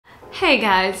Hey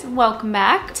guys, welcome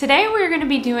back. Today we're going to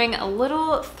be doing a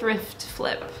little thrift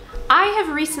flip. I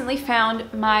have recently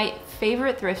found my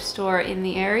favorite thrift store in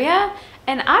the area,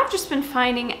 and I've just been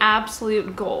finding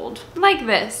absolute gold. Like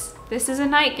this. This is a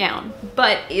nightgown.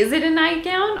 But is it a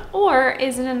nightgown or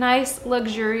is it a nice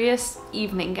luxurious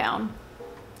evening gown?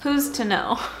 Who's to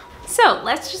know? So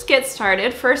let's just get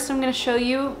started. First, I'm going to show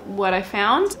you what I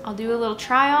found. I'll do a little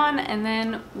try on and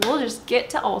then we'll just get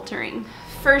to altering.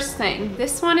 First thing,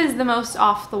 this one is the most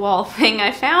off the wall thing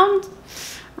I found.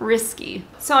 Risky.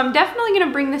 So I'm definitely going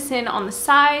to bring this in on the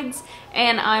sides,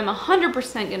 and I'm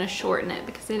 100% going to shorten it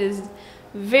because it is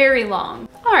very long.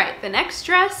 All right, the next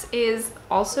dress is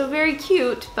also very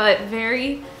cute, but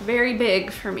very, very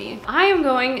big for me. I am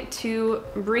going to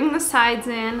bring the sides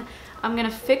in. I'm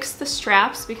gonna fix the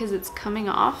straps because it's coming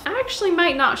off. I actually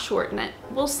might not shorten it.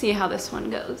 We'll see how this one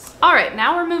goes. All right,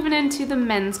 now we're moving into the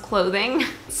men's clothing.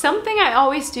 Something I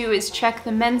always do is check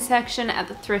the men's section at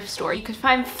the thrift store. You could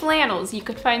find flannels, you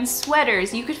could find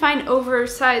sweaters, you could find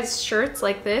oversized shirts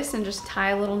like this and just tie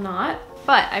a little knot.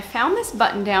 But I found this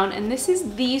button down, and this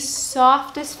is the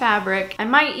softest fabric. I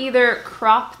might either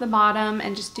crop the bottom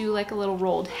and just do like a little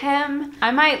rolled hem. I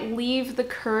might leave the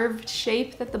curved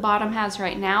shape that the bottom has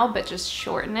right now, but just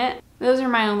shorten it. Those are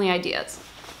my only ideas.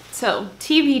 So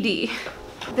TBD.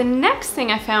 The next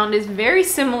thing I found is very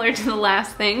similar to the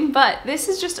last thing, but this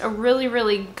is just a really,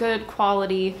 really good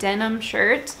quality denim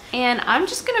shirt. And I'm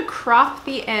just gonna crop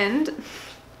the end.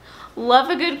 Love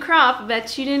a good crop.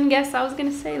 Bet you didn't guess I was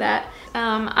gonna say that.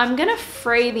 I'm gonna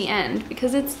fray the end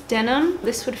because it's denim.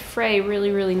 This would fray really,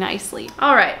 really nicely.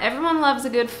 All right, everyone loves a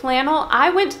good flannel. I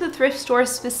went to the thrift store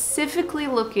specifically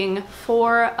looking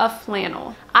for a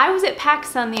flannel. I was at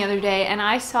PacSun the other day and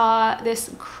I saw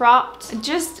this cropped,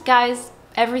 just guys,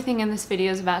 everything in this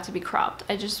video is about to be cropped.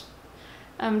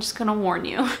 I'm just gonna warn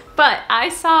you. But I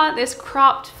saw this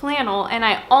cropped flannel and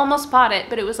I almost bought it,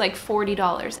 but it was like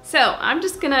 $40. So I'm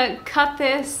just gonna cut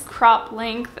this crop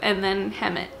length and then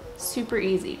hem it. Super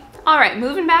easy. All right,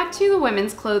 moving back to the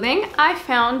women's clothing, I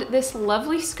found this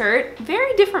lovely skirt,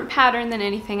 very different pattern than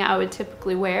anything I would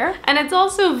typically wear. And it's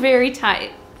also very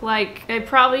tight. Like, I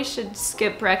probably should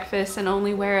skip breakfast and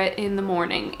only wear it in the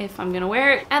morning if I'm gonna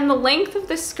wear it. And the length of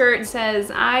the skirt says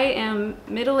I am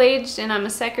middle-aged and I'm a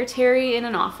secretary in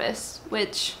an office,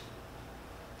 which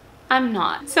I'm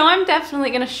not. So I'm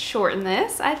definitely gonna shorten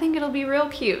this. I think it'll be real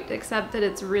cute, except that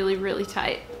it's really, really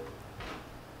tight.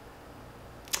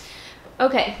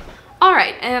 Okay. All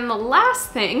right, and the last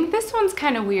thing, this one's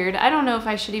kind of weird. I don't know if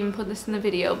I should even put this in the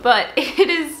video, but it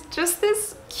is just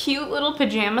this cute little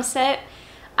pajama set.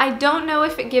 I don't know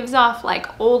if it gives off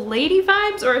like old lady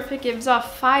vibes or if it gives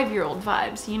off 5-year-old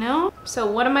vibes, you know? So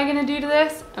what am I gonna do to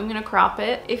this? I'm gonna crop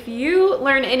it. If you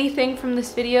learn anything from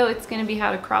this video, it's gonna be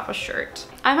how to crop a shirt.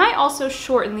 I might also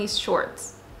shorten these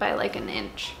shorts by like an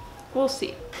inch. We'll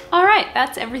see. All right,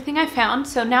 that's everything I found.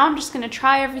 So now I'm just gonna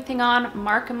try everything on,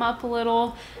 mark them up a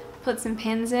little, put some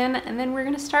pins in, and then we're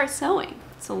gonna start sewing.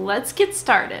 So let's get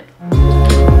started.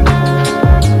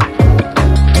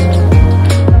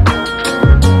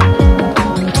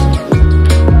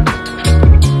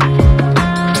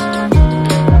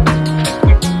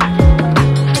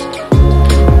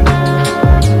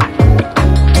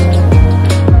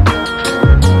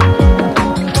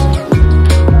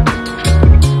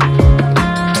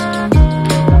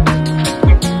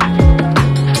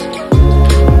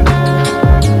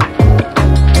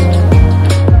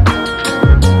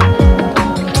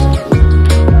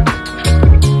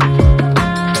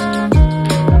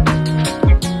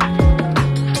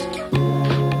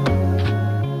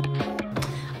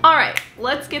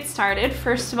 Let's get started.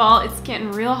 First of all, it's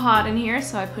getting real hot in here,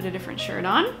 so I put a different shirt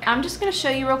on. I'm just gonna show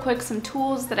you real quick some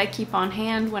tools that I keep on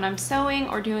hand when I'm sewing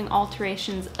or doing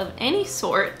alterations of any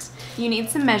sort. You need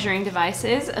some measuring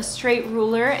devices, a straight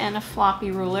ruler and a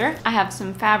floppy ruler. I have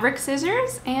some fabric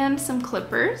scissors and some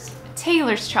clippers.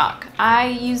 Tailor's chalk. I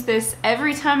use this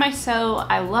every time I sew.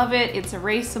 I love it. It's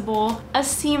erasable. A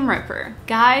seam ripper.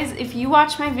 Guys, if you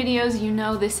watch my videos, you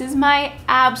know this is my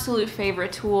absolute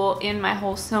favorite tool in my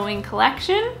whole sewing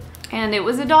collection, and it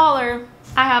was $1.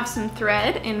 I have some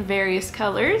thread in various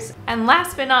colors. And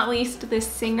last but not least, this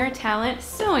Singer Talent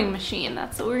sewing machine.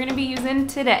 That's what we're gonna be using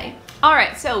today. All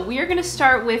right, so we are gonna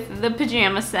start with the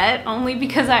pajama set, only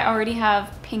because I already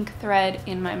have pink thread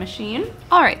in my machine.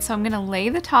 All right, so I'm gonna lay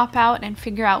the top out and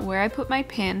figure out where I put my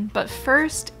pin, but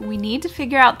first we need to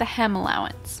figure out the hem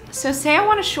allowance. So say I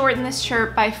wanna shorten this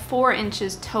shirt by 4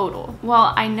 inches total.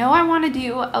 Well, I know I wanna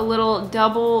do a little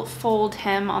double fold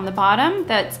hem on the bottom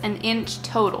that's 1 inch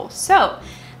total. So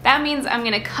that means I'm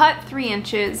gonna cut 3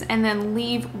 inches and then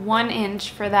leave 1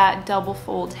 inch for that double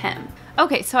fold hem.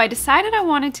 Okay, so I decided I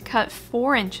wanted to cut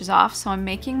 4 inches off, so I'm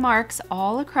making marks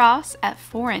all across at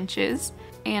 4 inches,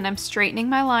 and I'm straightening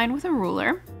my line with a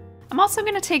ruler. I'm also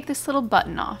going to take this little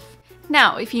button off.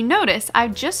 Now, if you notice,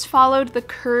 I've just followed the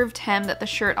curved hem that the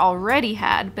shirt already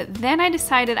had, but then I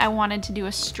decided I wanted to do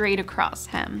a straight across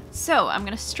hem. So I'm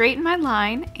going to straighten my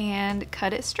line and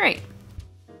cut it straight.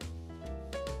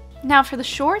 Now for the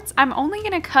shorts, I'm only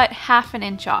going to cut 1/2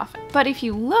 inch off, but if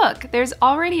you look, there's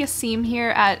already a seam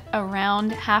here at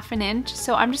around 1/2 inch,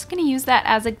 so I'm just going to use that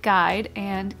as a guide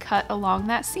and cut along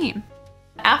that seam.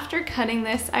 After cutting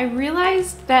this, I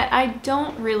realized that I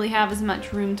don't really have as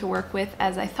much room to work with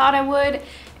as I thought I would,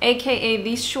 aka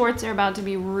these shorts are about to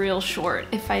be real short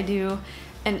if I do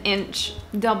an inch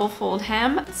double fold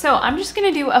hem. So I'm just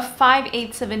going to do a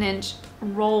 5/8 of an inch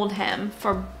rolled hem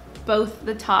for both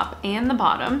the top and the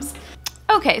bottoms.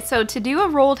 Okay, so to do a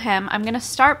rolled hem, I'm going to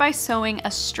start by sewing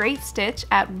a straight stitch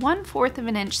at 1/4 of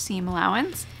an inch seam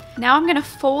allowance. Now I'm going to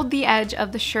fold the edge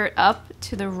of the shirt up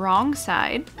to the wrong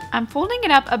side. I'm folding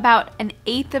it up about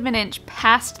 1/8 of an inch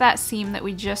past that seam that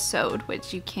we just sewed,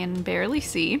 which you can barely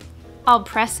see. I'll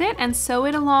press it and sew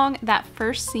it along that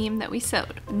first seam that we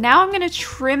sewed. Now I'm going to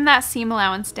trim that seam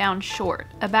allowance down short,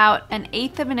 about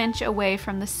 1/8 of an inch away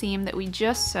from the seam that we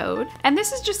just sewed, and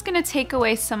this is just going to take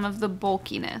away some of the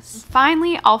bulkiness.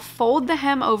 Finally, I'll fold the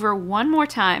hem over one more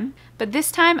time, but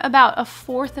this time about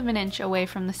 1/4 of an inch away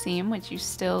from the seam, which you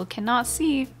still cannot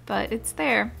see, but it's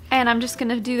there. And I'm just going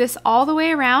to do this all the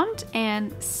way around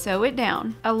and sew it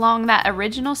down along that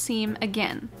original seam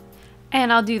again.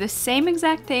 And I'll do the same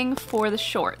exact thing for the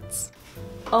shorts.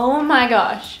 Oh my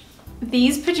gosh,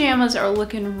 these pajamas are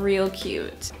looking real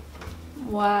cute.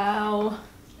 Wow.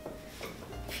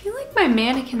 I feel like my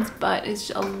mannequin's butt is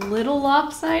a little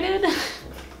lopsided.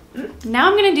 Now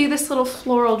I'm gonna do this little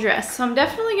floral dress. So I'm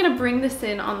definitely gonna bring this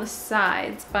in on the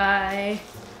sides by,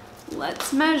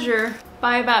 let's measure,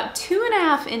 by about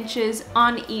 2.5 inches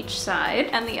on each side.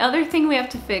 And the other thing we have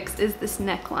to fix is this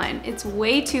neckline. It's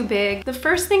way too big. The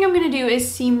first thing I'm gonna do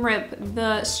is seam rip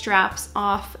the straps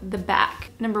off the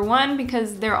back. Number 1,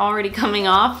 because they're already coming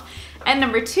off. And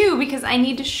number 2, because I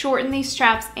need to shorten these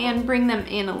straps and bring them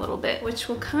in a little bit, which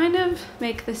will kind of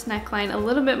make this neckline a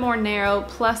little bit more narrow,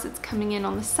 plus it's coming in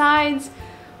on the sides,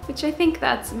 which I think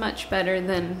that's much better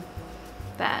than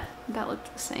that. That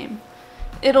looked the same.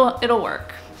 It'll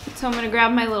work. So I'm gonna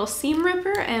grab my little seam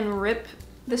ripper and rip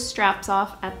the straps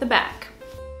off at the back.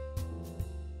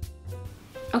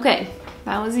 Okay,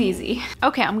 that was easy.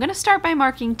 Okay, I'm gonna start by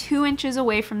marking 2 inches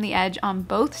away from the edge on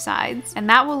both sides, and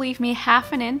that will leave me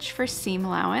 1/2 inch for seam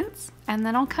allowance, and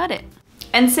then I'll cut it.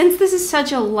 And since this is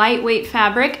such a lightweight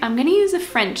fabric, I'm gonna use a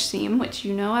French seam, which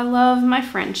you know I love my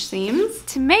French seams.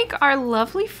 To make our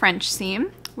lovely French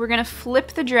seam, we're gonna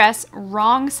flip the dress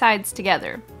wrong sides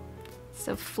together.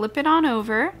 So flip it on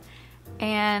over,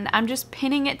 and I'm just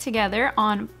pinning it together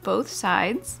on both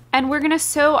sides. And we're gonna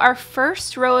sew our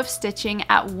first row of stitching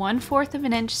at 1/4 of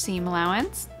an inch seam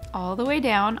allowance, all the way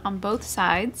down on both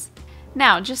sides.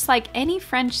 Now, just like any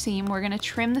French seam, we're gonna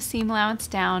trim the seam allowance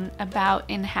down about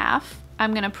in half.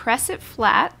 I'm gonna press it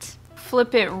flat,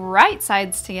 flip it right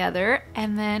sides together,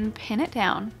 and then pin it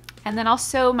down. And then I'll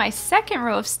sew my second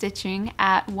row of stitching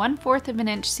at 1/4 of an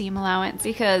inch seam allowance,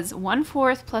 because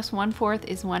 1/4 plus 1/4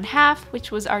 is 1/2,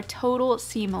 which was our total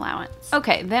seam allowance.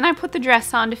 Okay, then I put the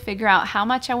dress on to figure out how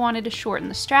much I wanted to shorten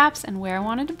the straps and where I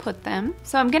wanted to put them.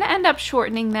 So I'm gonna end up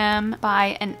shortening them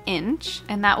by 1 inch,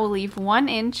 and that will leave 1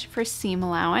 inch for seam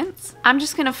allowance. I'm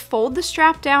just gonna fold the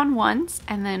strap down once,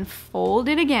 and then fold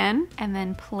it again, and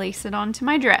then place it onto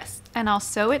my dress, and I'll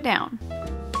sew it down.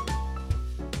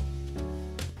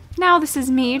 Now this is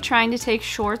me trying to take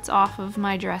shorts off of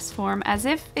my dress form as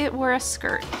if it were a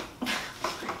skirt.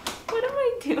 What am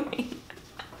I doing?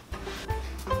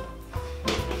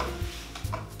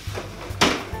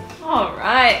 All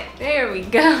right, there we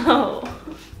go.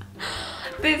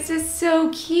 This is so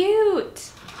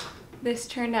cute. This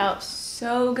turned out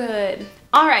so good.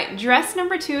 All right, dress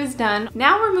number 2 is done.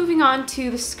 Now we're moving on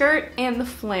to the skirt and the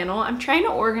flannel. I'm trying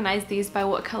to organize these by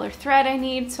what color thread I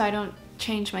need so I don't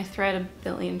change my thread a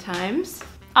billion times.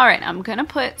 All right, I'm gonna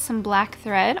put some black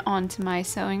thread onto my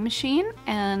sewing machine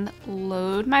and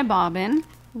load my bobbin.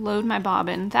 Load my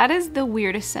bobbin. That is the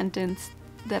weirdest sentence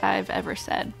that I've ever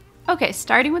said. Okay,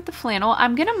 starting with the flannel,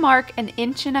 I'm gonna mark 1.5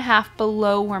 inches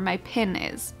below where my pin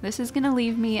is. This is gonna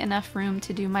leave me enough room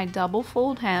to do my double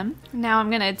fold hem. Now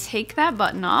I'm gonna take that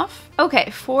button off.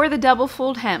 Okay, for the double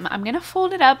fold hem, I'm gonna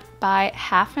fold it up by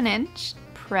 1/2 inch,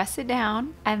 press it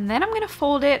down, and then I'm gonna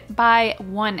fold it by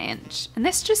 1 inch. And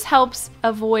this just helps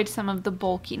avoid some of the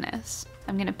bulkiness.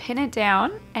 I'm gonna pin it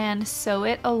down and sew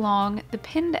it along the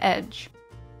pinned edge.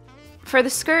 For the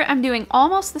skirt, I'm doing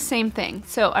almost the same thing.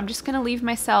 So I'm just gonna leave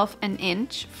myself an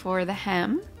inch for the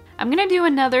hem. I'm gonna do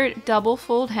another double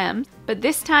fold hem, but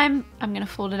this time I'm gonna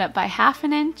fold it up by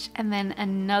 1/2 inch and then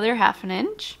another 1/2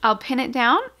 inch. I'll pin it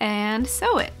down and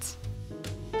sew it.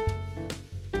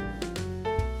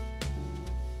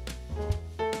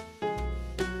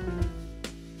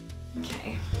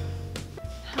 Okay,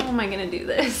 how am I gonna do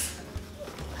this?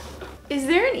 Is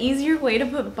there an easier way to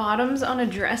put bottoms on a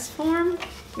dress form?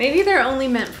 Maybe they're only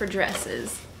meant for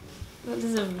dresses. This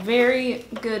is a very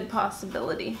good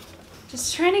possibility.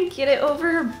 Just trying to get it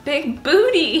over her big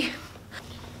booty.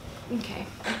 Okay,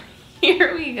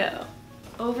 here we go.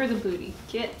 Over the booty.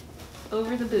 Get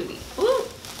over the booty. Ooh.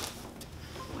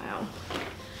 Wow.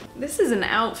 This is an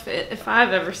outfit if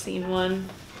I've ever seen one.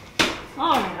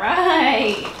 All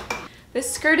right. This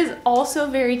skirt is also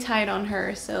very tight on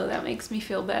her, so that makes me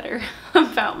feel better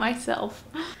about myself.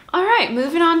 All right,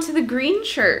 moving on to the green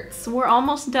shirts. We're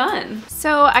almost done.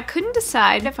 So I couldn't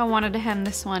decide if I wanted to hem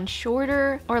this one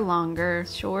shorter or longer,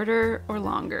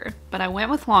 but I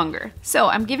went with longer. So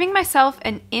I'm giving myself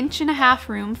an 1.5 inch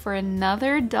room for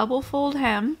another double fold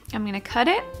hem. I'm gonna cut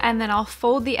it, and then I'll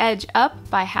fold the edge up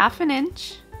by 1/2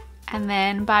 inch, and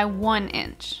then by 1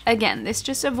 inch. Again, this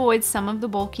just avoids some of the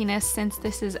bulkiness since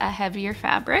this is a heavier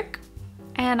fabric.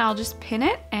 And I'll just pin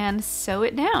it and sew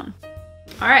it down.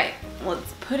 All right,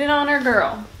 let's put it on our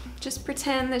girl. Just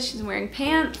pretend that she's wearing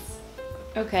pants.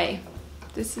 Okay,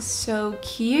 this is so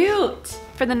cute.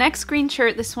 For the next green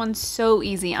shirt, this one's so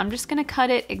easy. I'm just gonna cut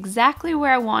it exactly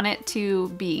where I want it to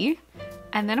be.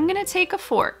 And then I'm gonna take a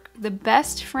fork, the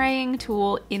best fraying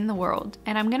tool in the world,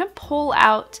 and I'm gonna pull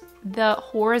out the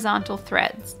horizontal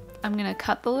threads. I'm gonna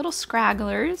cut the little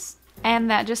scragglers, and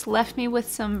that just left me with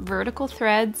some vertical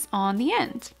threads on the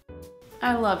end.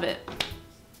 I love it.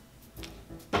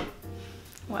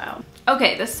 Wow.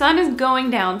 Okay, the sun is going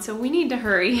down, so we need to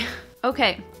hurry.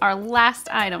 Okay, our last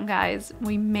item, guys.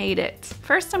 We made it.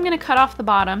 First, I'm gonna cut off the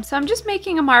bottom. So I'm just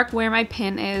making a mark where my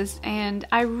pin is, and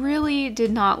I really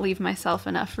did not leave myself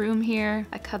enough room here.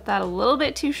 I cut that a little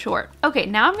bit too short. Okay,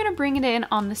 now I'm gonna bring it in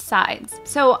on the sides.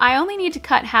 So I only need to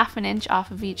cut 1/2 inch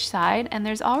off of each side, and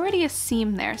there's already a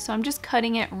seam there. So I'm just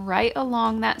cutting it right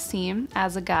along that seam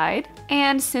as a guide.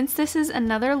 And since this is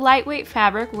another lightweight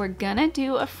fabric, we're gonna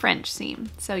do a French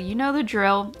seam. So you know the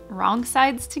drill, wrong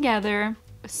sides together.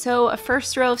 Sew a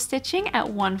first row of stitching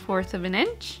at 1/4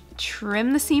 inch,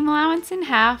 trim the seam allowance in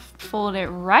half, fold it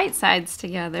right sides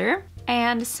together,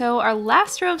 and sew our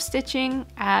last row of stitching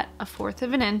at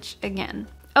 1/4 inch again.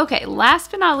 Okay, last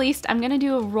but not least, I'm gonna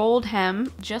do a rolled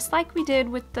hem, just like we did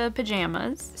with the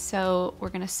pajamas. So we're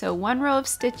gonna sew 1 row of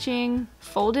stitching,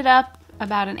 fold it up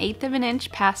about 1/8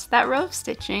 inch past that row of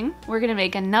stitching. We're gonna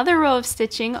make another row of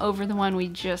stitching over the one we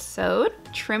just sewed,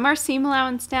 trim our seam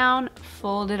allowance down,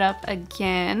 fold it up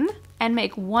again, and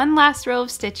make 1 last row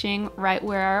of stitching right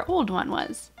where our old one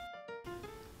was.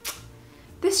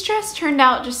 This dress turned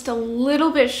out just a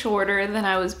little bit shorter than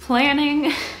I was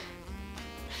planning.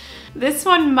 This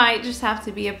one might just have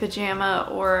to be a pajama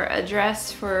or a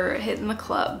dress for hitting the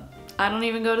club. I don't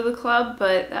even go to the club,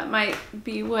 but that might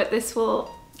be what this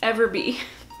will ever be.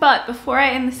 But before I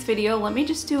end this video, let me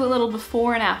just do a little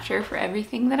before and after for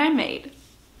everything that I made.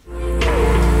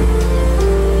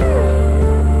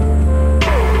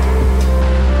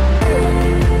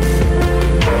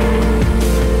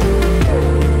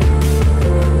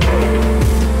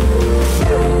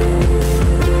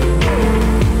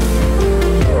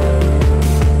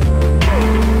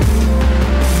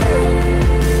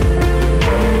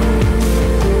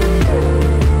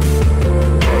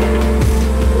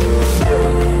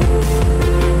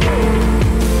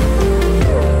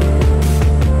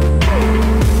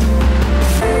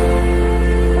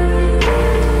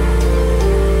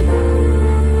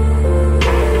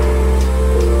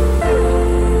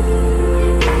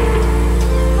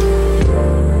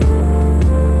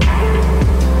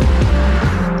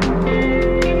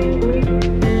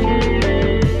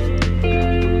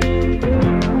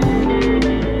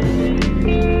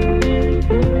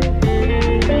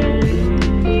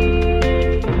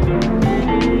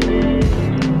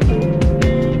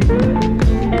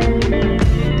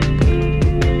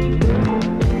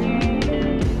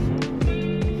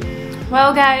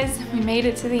 Well guys, we made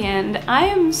it to the end. I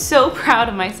am so proud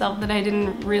of myself that I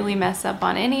didn't really mess up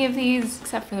on any of these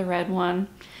except for the red one.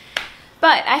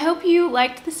 But I hope you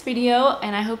liked this video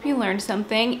and I hope you learned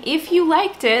something. If you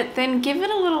liked it, then give it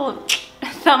a little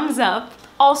thumbs up.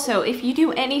 Also, if you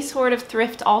do any sort of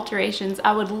thrift alterations,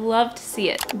 I would love to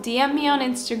see it. DM me on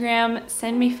Instagram,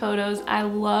 send me photos. I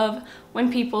love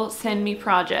when people send me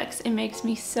projects. It makes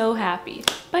me so happy.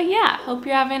 But yeah, hope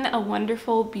you're having a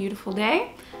wonderful, beautiful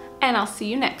day, and I'll see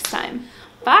you next time.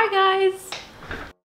 Bye guys!